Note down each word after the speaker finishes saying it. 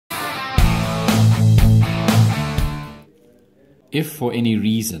If for any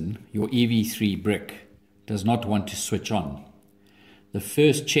reason your EV3 brick does not want to switch on, the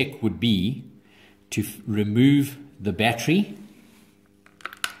first check would be to remove the battery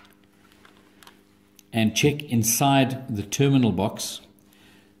and check inside the terminal box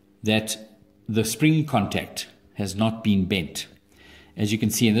that the spring contact has not been bent. As you can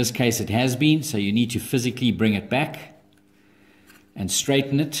see, in this case it has been, so you need to physically bring it back and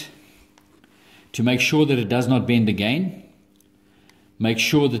straighten it to make sure that it does not bend again. Make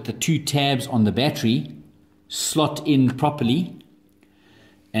sure that the two tabs on the battery slot in properly,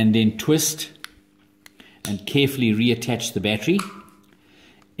 and then twist and carefully reattach the battery.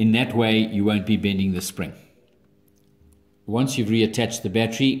 In that way you won't be bending the spring. Once you've reattached the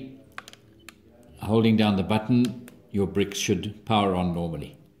battery, holding down the button, your brick should power on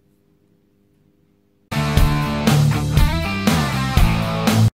normally.